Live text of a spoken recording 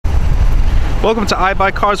Welcome to I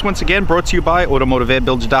Buy Cars once again, brought to you by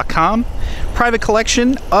AutomotiveAdBuilder.com. Private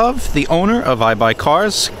collection of the owner of I Buy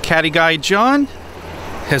Cars, Caddy Guy John.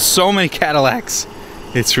 Has so many Cadillacs.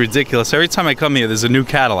 It's ridiculous. Every time I come here, there's a new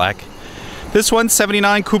Cadillac. This one's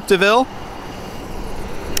 79 Coupe DeVille.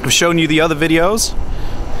 I've shown you the other videos.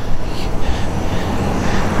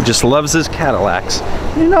 He just loves his Cadillacs.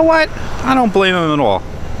 You know what? I don't blame him at all.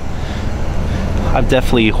 I've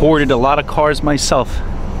definitely hoarded a lot of cars myself.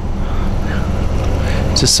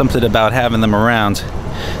 Just something about having them around.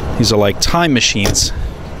 These are like time machines.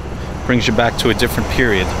 Brings you back to a different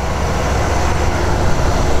period.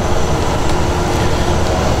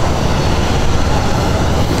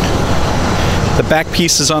 The back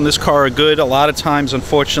pieces on this car are good. A lot of times,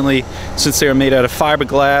 unfortunately, since they are made out of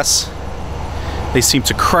fiberglass, they seem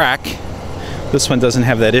to crack. This one doesn't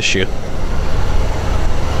have that issue.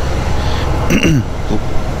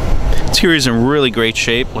 Interior's in really great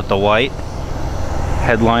shape with the white.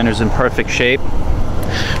 Headliner's in perfect shape.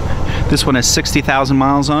 This one has 60,000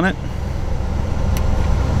 miles on it.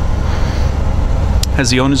 Has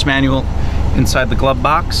the owner's manual inside the glove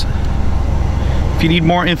box. If you need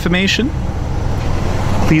more information,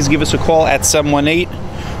 please give us a call at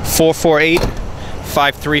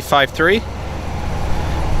 718-448-5353.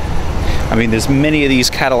 I mean, there's many of these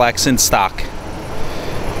Cadillacs in stock.